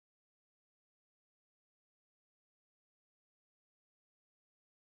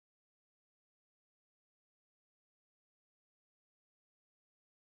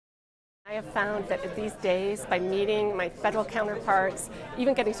I have found that these days, by meeting my federal counterparts,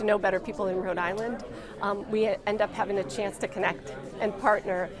 even getting to know better people in Rhode Island, we end up having a chance to connect and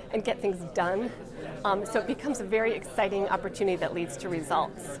partner and get things done. So it becomes a very exciting opportunity that leads to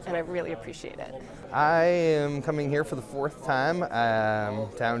results, and I really appreciate it. I am coming here for the fourth time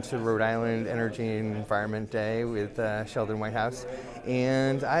down to Rhode Island Energy and Environment Day with Sheldon Whitehouse,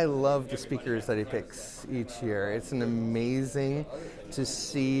 and I love the speakers that he picks each year. It's an amazing to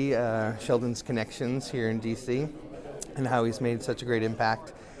see Sheldon's connections here in DC and how he's made such a great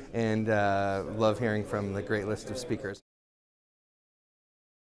impact, and love hearing from the great list of speakers.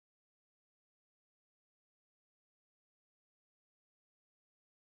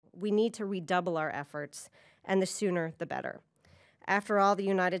 We need to redouble our efforts, and the sooner the better. After all, the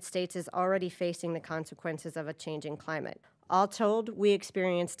United States is already facing the consequences of a changing climate. All told, we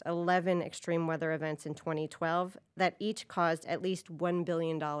experienced 11 extreme weather events in 2012 that each caused at least $1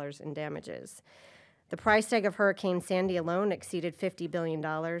 billion in damages. The price tag of Hurricane Sandy alone exceeded $50 billion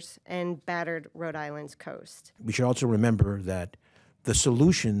and battered Rhode Island's coast. We should also remember that the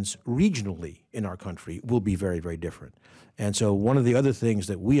solutions regionally in our country will be very, very different. And so one of the other things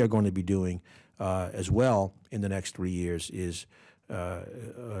that we are going to be doing as well in the next 3 years is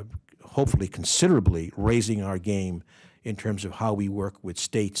hopefully considerably raising our game in terms of how we work with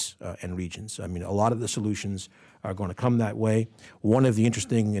states and regions. I mean, a lot of the solutions are going to come that way. One of the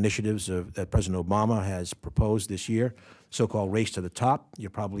interesting initiatives that President Obama has proposed this year, so-called Race to the Top.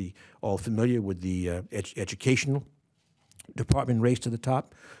 You're probably all familiar with the educational department Race to the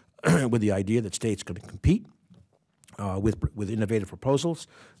Top, with the idea that states can compete with innovative proposals,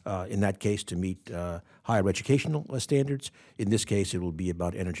 in that case to meet higher educational standards. In this case, it will be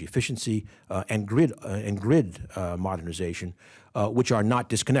about energy efficiency and grid modernization, which are not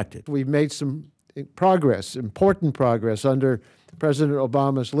disconnected. We've made some progress, important progress, under President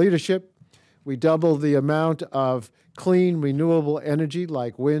Obama's leadership. We doubled the amount of clean, renewable energy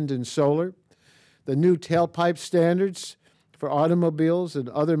like wind and solar. The new tailpipe standards for automobiles and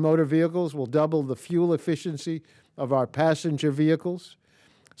other motor vehicles will double the fuel efficiency of our passenger vehicles.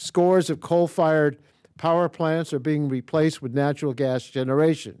 Scores of coal-fired power plants are being replaced with natural gas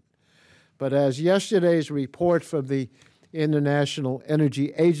generation. But as yesterday's report from the International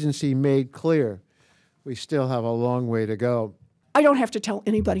Energy Agency made clear, we still have a long way to go. I don't have to tell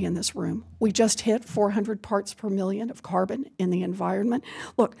anybody in this room. We just hit 400 parts per million of carbon in the environment.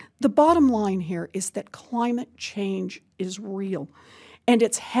 Look, the bottom line here is that climate change is real, and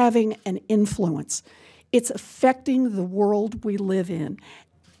it's having an influence. It's affecting the world we live in.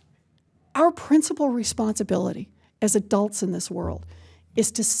 Our principal responsibility as adults in this world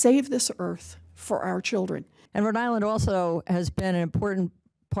is to save this earth for our children. And Rhode Island also has been an important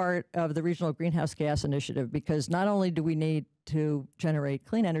part of the Regional Greenhouse Gas Initiative, because not only do we need to generate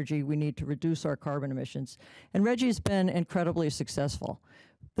clean energy, we need to reduce our carbon emissions. And Reggie's been incredibly successful.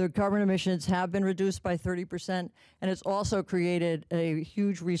 The carbon emissions have been reduced by 30%, and it's also created a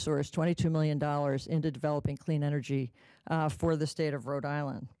huge resource, $22 million, into developing clean energy for the state of Rhode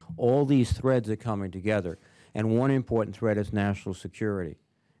Island. All these threads are coming together, and one important thread is national security.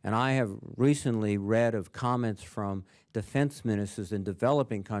 And I have recently read of comments from defense ministers in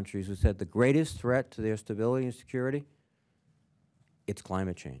developing countries who said the greatest threat to their stability and security, it's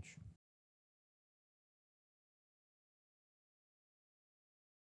climate change.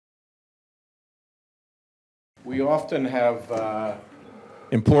 We often have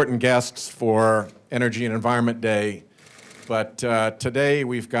important guests for Energy and Environment Day, but today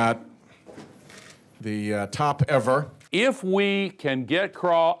we've got the top ever. If we can get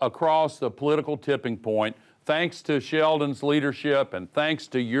across the political tipping point, thanks to Sheldon's leadership and thanks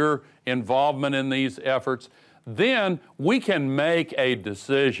to your involvement in these efforts, then we can make a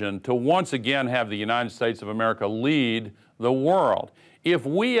decision to once again have the United States of America lead the world. If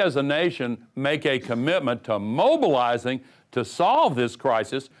we as a nation make a commitment to mobilizing to solve this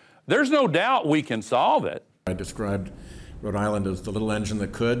crisis, there's no doubt we can solve it. I described Rhode Island as the little engine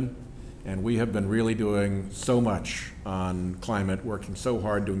that could, and we have been really doing so much on climate, working so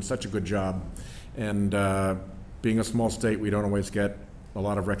hard, doing such a good job. And being a small state, we don't always get a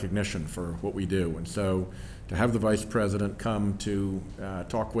lot of recognition for what we do. And so to have the Vice President come to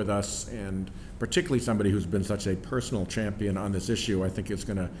talk with us, and particularly somebody who's been such a personal champion on this issue, I think is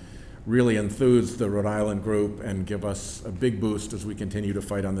going to really enthuse the Rhode Island group and give us a big boost as we continue to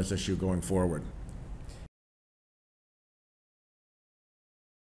fight on this issue going forward.